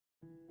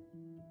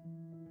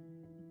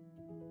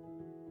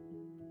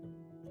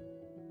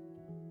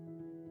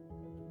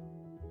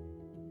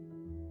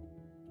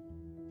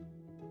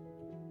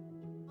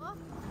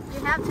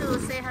have to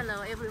say hello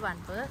everyone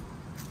first.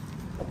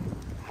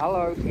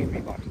 Hello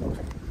everybody.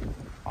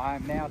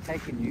 I'm now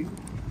taking you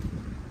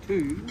to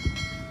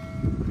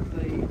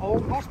the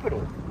old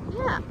hospital.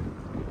 Yeah.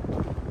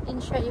 In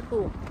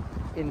Chaiyaphum.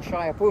 In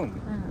Chaiyaphum.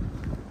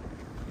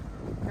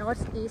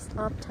 Northeast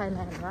of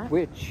Thailand, right?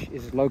 Which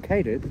is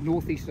located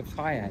northeast of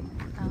Thailand.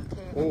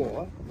 Okay.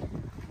 Or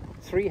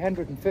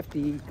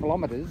 350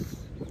 kilometers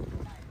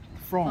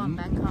from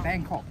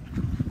Bangkok.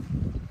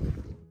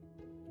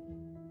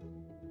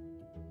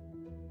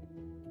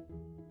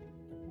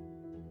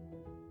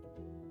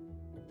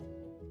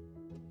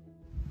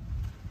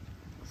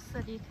 ส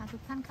วัสดีค่ะทุ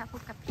กท่านค่ะพ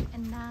บกับพี่แอ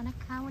นนานะ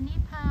คะวันนี้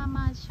พาม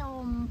าช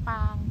มป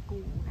าง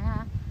กู่นะค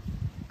ะ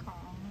ขอ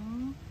ง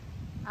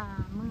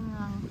เมือ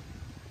ง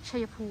ชั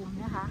ยภูมิ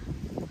นะคะ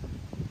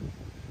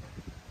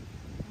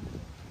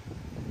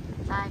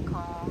ลายข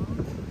อง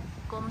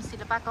กรมศิ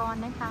ลปากร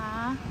นะคะ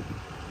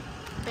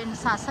เป็น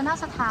ศาสน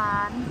สถา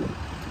น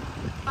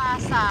ปรา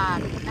สาท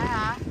นะค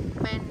ะ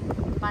เป็น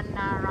บรรณ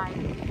ารัย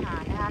วิหา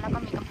รนะคะแล้วก็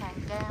มีกำแพง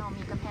แก้ว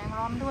มีกำแพง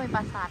ล้อมด้วยป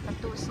ราสาทประ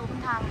ตูซุ้ม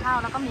ทางเข้า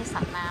แล้วก็มีสร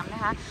ะน้ำน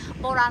ะคะ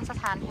โบราณส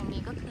ถานแห่ง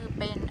นี้ก็คือ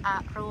เป็นอ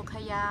โรค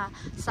ยา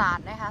ศาสต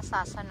ร์นะคะศ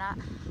าสน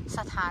ส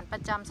ถานปร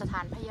ะจำสถ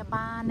านพยาบ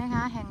าลนะค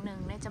ะแห่งหนึ่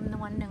งในจำน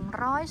วน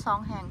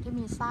102แห่งที่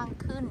มีสร้าง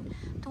ขึ้น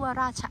ทั่ว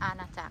ราชอา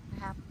ณาจักรน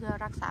ะคะเพื่อ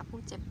รักษาผู้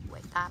เจ็บป่ว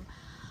ยตาม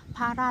พ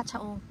ระราช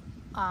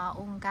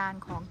องค์การ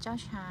ของเจ้า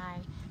ชาย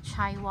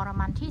ชัยวร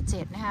มันที่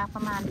7นะคะป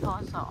ระมาณพ.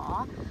ศ.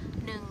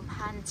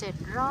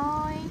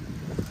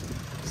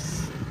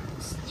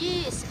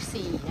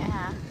 1724นะค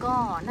ะก็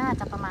น่า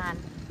จะประมาณ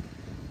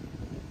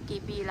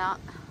กี่ปีแล้ว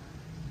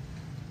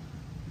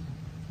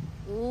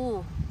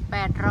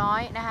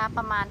800นะคะป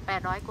ระมาณ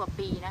800กว่า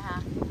ปีนะคะ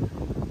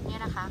เนี่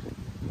ยนะคะ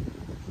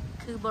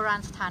คือโบรา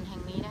ณสถานแห่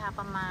งนี้นะคะ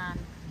ประมาณ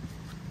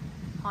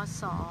พ.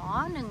ศ.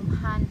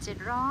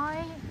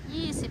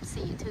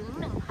 1724 ถึง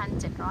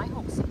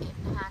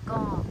 1761นะคะ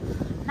ก็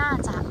น่า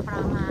จะปร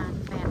ะมาณ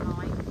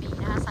800ปี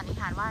นะคะสันนิษ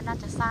ฐานว่าน่า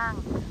จะสร้าง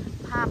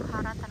ภาพพร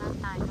ะรัตน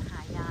ตรัยมห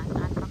ายาน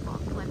อันประกอบ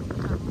ด้วยพระพุท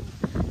ธรูป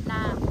หน้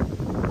า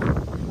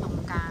ตรง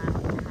กลาง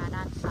นะคะ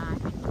ด้านซ้าย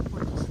เป็นพระโพ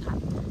ธิสัต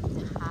ว์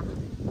นะคะ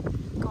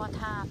ก็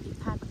ถ้าผิด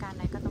พลาดประการ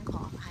ใดก็ต้องข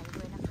ออภัย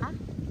ด้วยนะคะ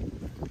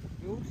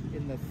Built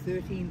in the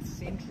 13th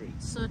century.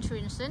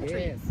 13th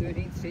century. Yeah,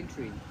 13th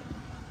century.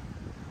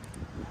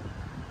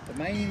 The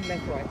main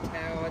laterite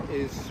tower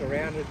is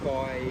surrounded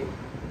by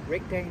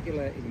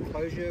rectangular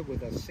enclosure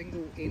with a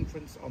single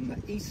entrance on the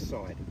east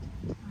side.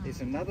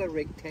 There's another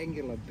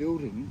rectangular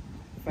building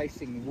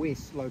facing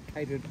west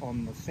located on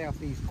the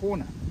southeast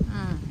corner.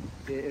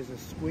 There is a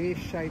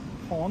square-shaped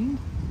pond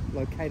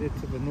located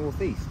to the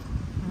northeast.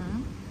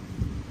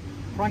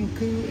 Prang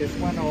is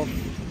one of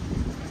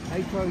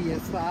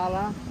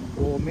 800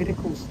 or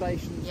medical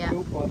stations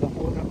built by the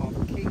order of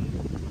King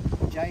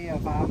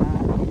Chaiyaphum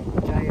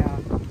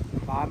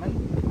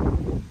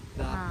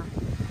the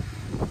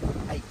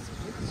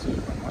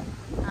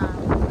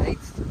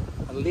 8th,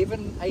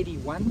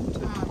 1181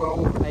 to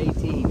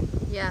 1218.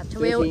 Yeah,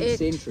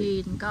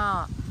 1218 ก็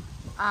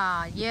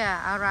yeah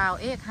around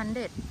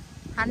 800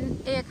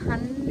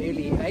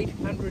 nearly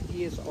 800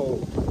 years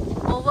old.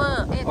 over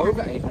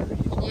 800 years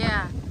old.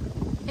 Yeah,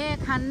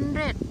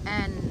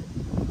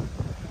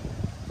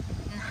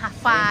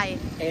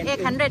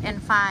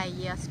 805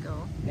 years ago.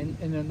 And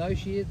in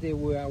those years there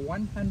were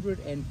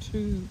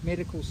 102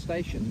 medical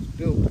stations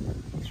built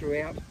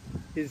throughout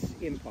his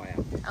empire.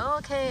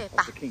 Okay,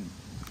 of the king.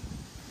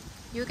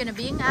 You're gonna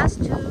bring us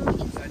to.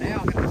 So now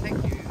I'm going to take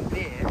you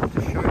there to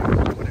show you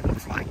what it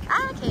looks like.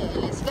 Okay,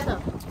 let's go.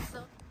 So,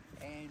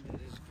 and it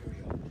is very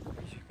old,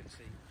 as you can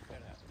see,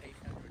 about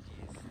 800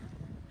 years.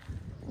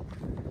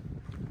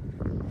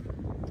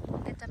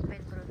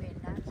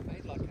 It's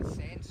made like a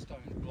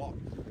sandstone block.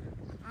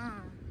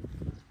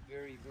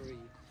 Very,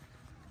 very,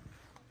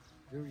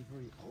 very,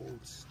 very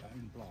old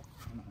stone block.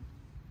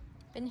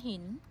 เป็นหิ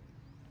น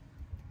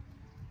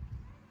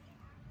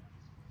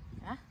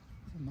It's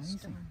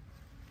amazing.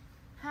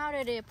 How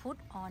did they put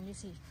on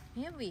this?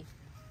 Heavy.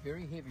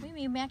 Very heavy.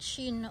 Maybe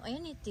machine or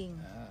anything.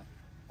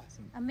 I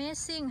think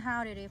Amazing how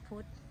did they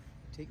put.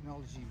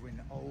 Technology when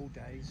old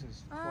days is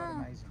quite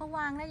amazing. เขาว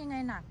างได้ยังไง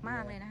หนักมา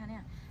กเลยนะคะเนี่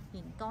ย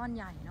หินก้อนใ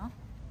หญ่เนาะ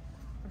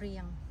เรี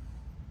ยง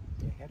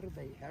Yeah,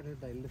 how did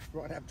they lift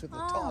right up to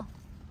the top?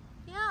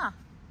 Yeah.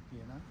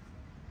 You know.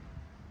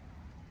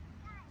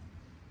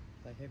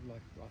 They have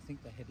like I think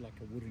they had like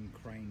a wooden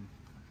crane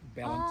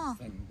balance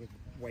thing with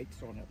weights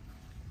on it,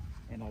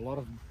 and a lot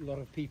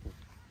of people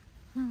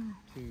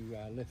to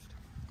lift.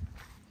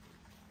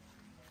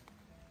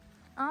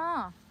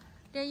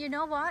 Yeah, you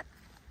know what?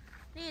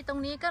 นี่ตรง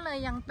นี้ก็เลย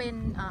ยังเป็น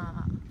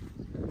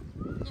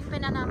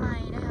อนามัย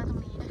นะคะตร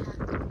งนี้นะคะ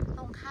ต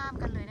รงข้าม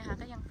กันเลยนะคะ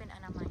ก็ยังเป็นอ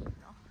นามัยอยู่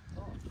เนาะ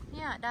เ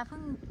นี่ยดาเ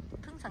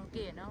พิ่งสังเก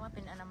ตนะว่าเ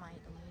ป็นอนามัย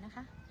ตรงนี้นะค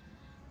ะ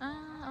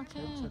โอเค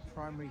It's a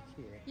primary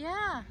care.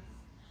 Yeah.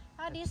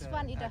 This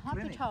one is a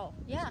hospital.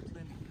 Yeah.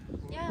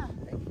 Yeah.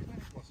 That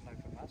clinic wasn't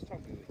open last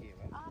time we were here,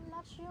 right? I'm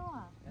not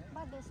sure,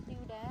 but they're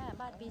still there.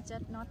 But maybe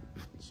just not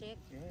check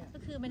ก็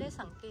Yeah. คือไม่ได้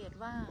สังเกต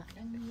ว่า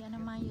ยังมีอน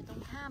ามัยอยู่ตร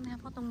งข้ามนะคะ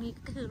เพราะตรงนี้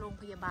ก็คือโรง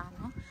พยาบาล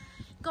เนาะ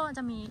ก็จ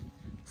ะมี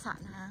สระ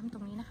น้ำตร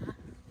งนี้นะคะ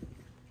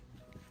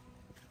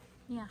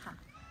เนี่ยค่ะ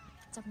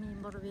จะมี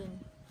บริเวณ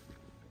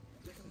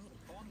This is the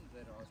pond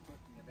that I was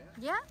talking about.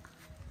 yeah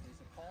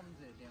There's a pond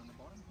there down the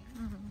bottom here.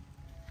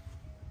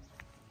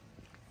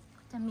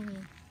 จะมี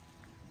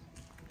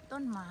ต้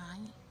นไม้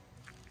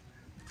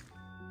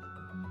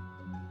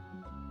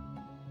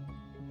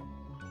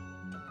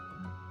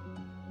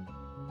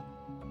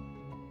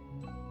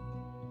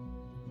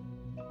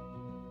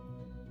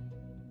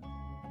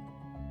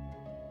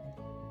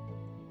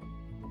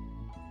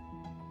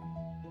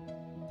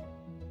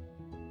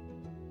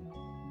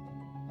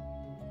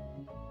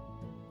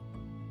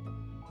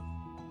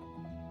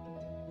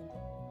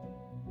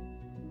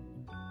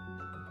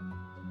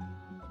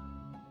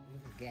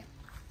Gap.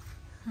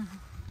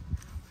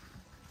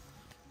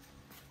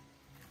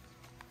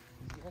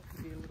 You have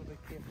to be a little bit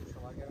careful, so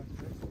I go in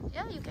first.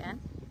 yeah you can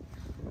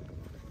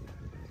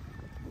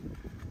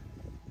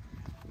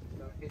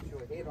Don't hit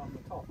your head on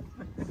the top.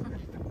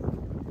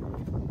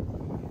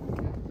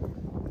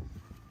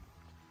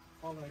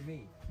 Follow me.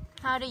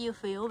 how do you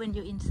feel when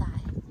you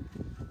inside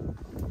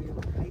I feel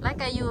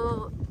like are you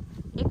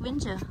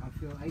adventure I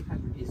feel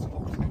 800 years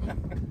old.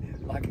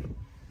 Like.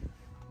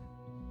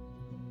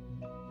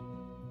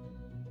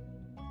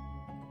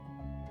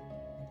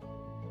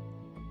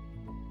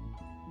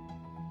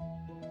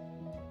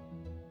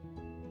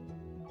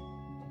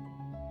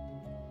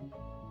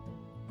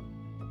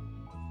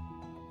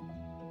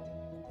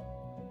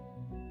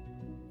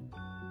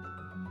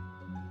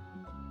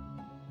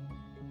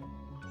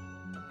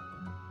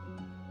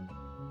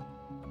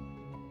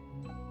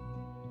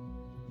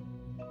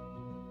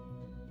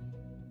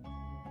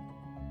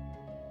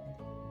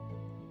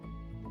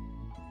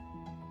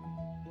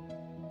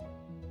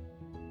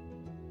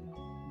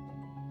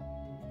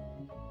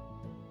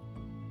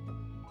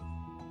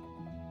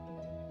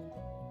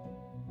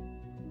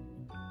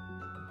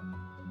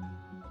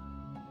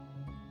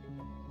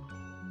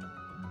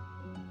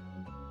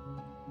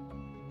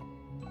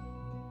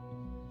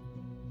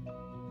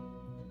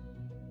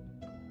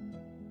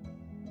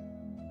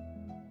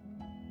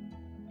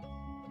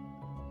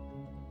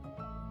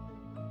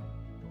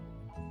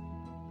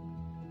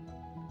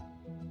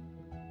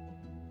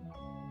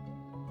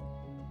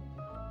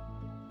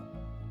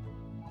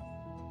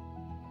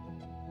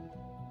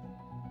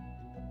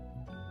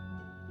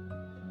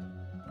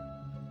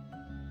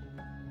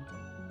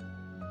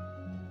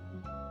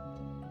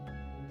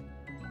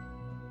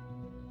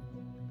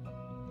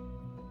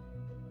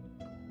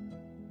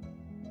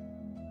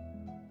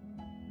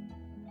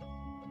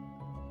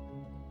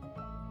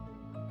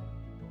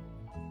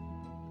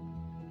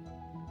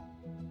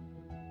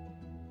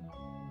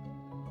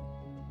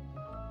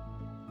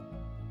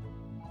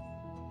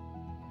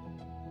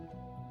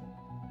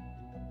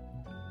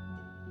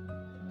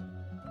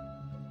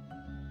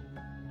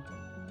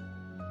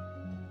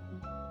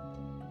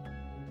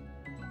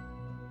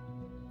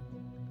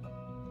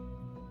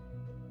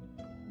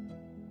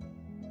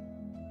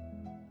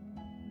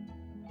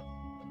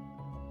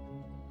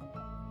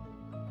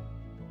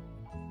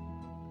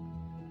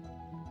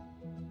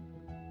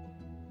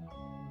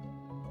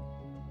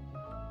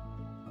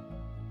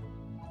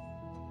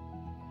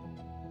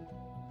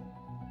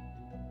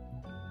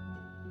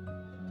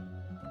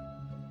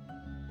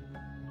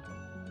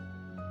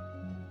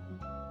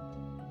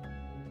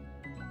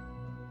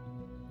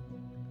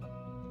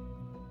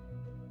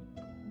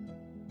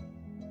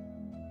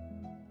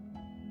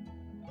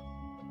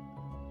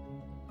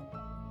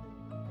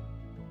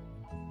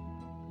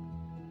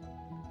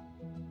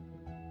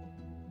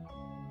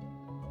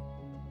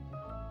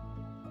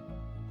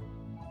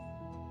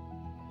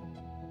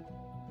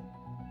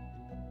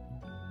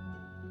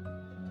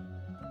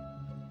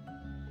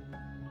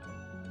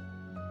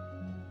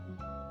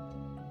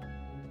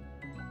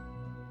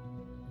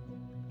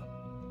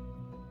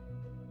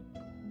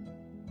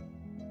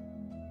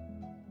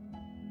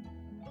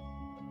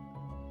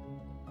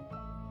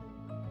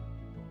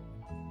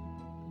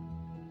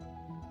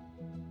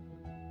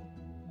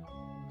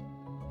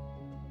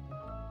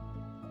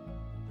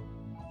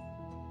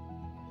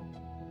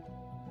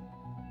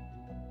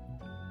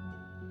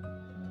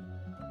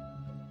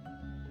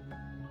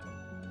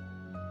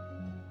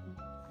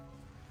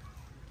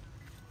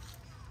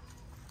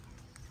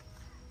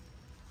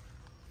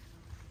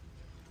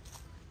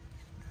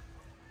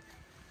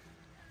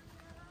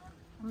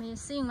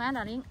 Amazing, man,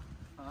 darling.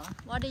 Huh?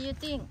 What do you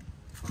think?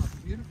 Oh, it's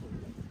beautiful.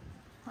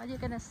 What are you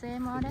gonna say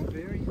more It's then?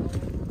 very old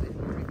and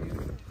very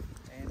beautiful,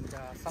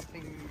 and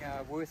something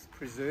worth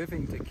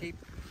preserving to keep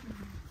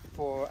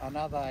for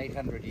another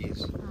 800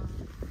 years.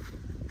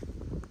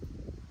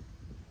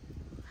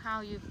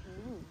 How you?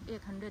 Ooh,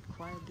 800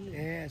 quite big.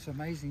 Yeah, it's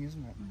amazing,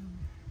 isn't it?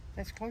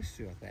 That's close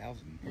to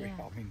 1,000. Yeah,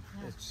 I mean,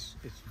 yeah. it's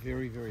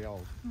very, very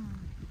old.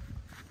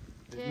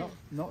 There's Yeah.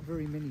 not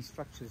very many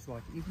structures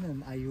like even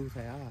in Ayu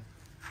they are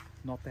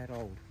not that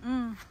old.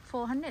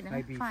 400 นะ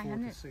Maybe 4 to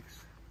 500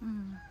 6.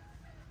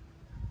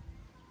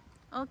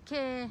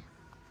 Okay,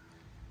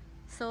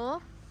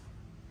 so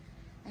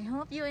I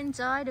hope you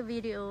enjoy the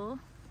video.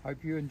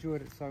 Hope you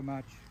enjoyed it so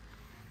much,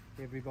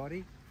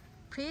 everybody.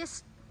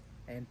 Please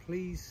And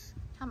please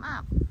come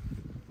up.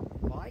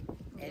 like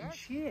and Yes.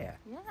 share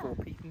Yeah. for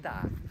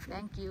Pete&Da.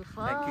 Thank you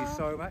for Thank you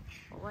so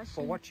much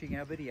for watching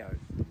our video.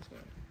 Okay.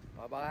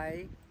 Bye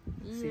bye.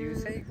 See you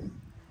soon.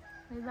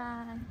 Bye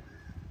bye.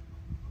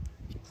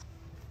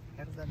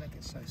 How did they make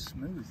it so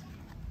smooth?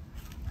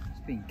 It's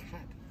been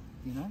cut,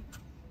 you know?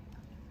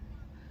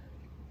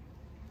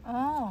 อ๋อ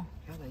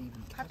How they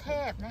even พระ cut เท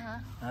พนะคะ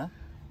it? Huh?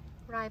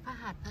 รายพระ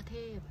หัตถ์พระเท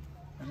พ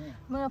Yeah.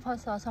 เมื่อพ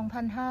ศ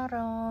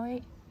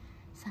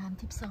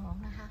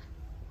 2532 นะคะ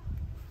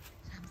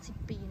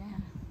 30 ปีนะค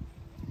ะ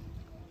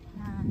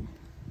งาน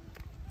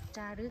จ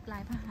ารึกลา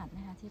ยพระหัตถ์น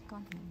ะคะที่ก้อ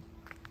นหิน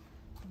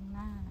ตรงห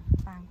น้า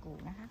ปางกู่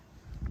นะคะ